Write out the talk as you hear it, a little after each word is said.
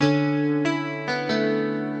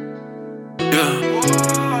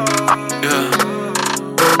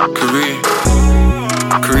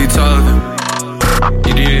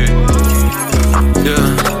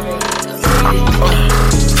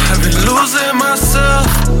myself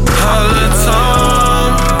all the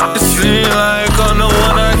time. It seems like I'm the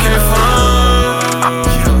one I came from.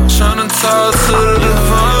 Tryna talk to the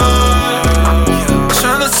divine,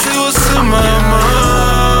 tryna see what's in my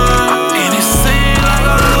mind. And it seems like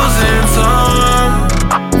I'm losing time,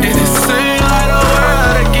 and it seems like the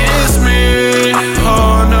world against me.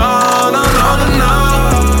 Oh no, no, no, no, no.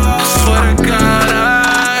 I swear to God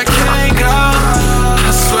I can't go.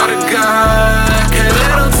 I swear to God I can't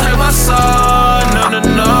let them take my soul. No, no,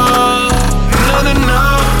 no, no, no, no.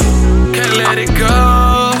 Can't let it go,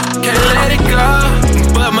 can't let it go.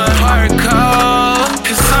 But my heart cold,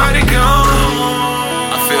 it's already gone.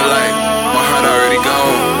 I feel like my heart already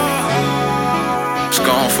gone. It's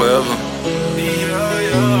gone forever.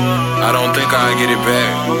 I don't think I'll get it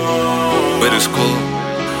back, but it's cool,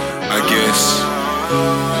 I guess.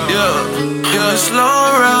 Yeah, it's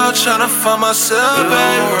long route tryna find myself,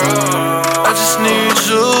 babe. I just need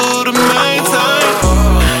you to maintain.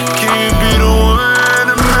 Can you be the one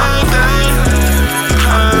to maintain?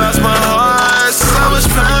 I lost my heart, so much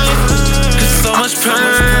pain. It's so much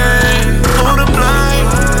pain. Who to blame?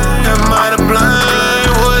 Am I to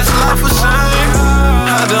blame? Was life a shame?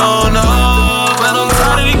 I don't know, but I'm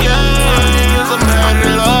tired of the games. I'm had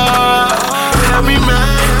it all. Help me,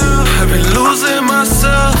 man. I've been losing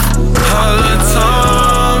myself all the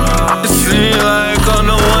time. It seems like I'm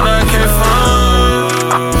the one I came from.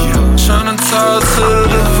 Tryna talk to the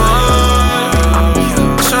divine,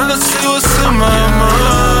 tryna see what's in my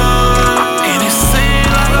mind. And it seems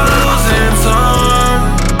like I'm losing time,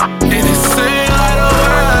 and it seems like the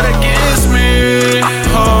world against me.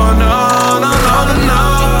 Oh no, no, no, no, no.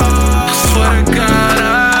 I swear to God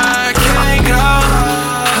I can't go.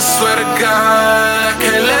 I swear to God I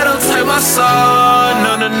can't let them take my soul.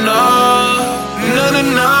 No, no, no, no, no,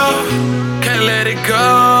 no. Can't let it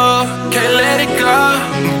go, can't let it go.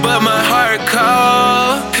 But my heart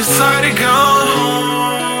cold, it's already gone.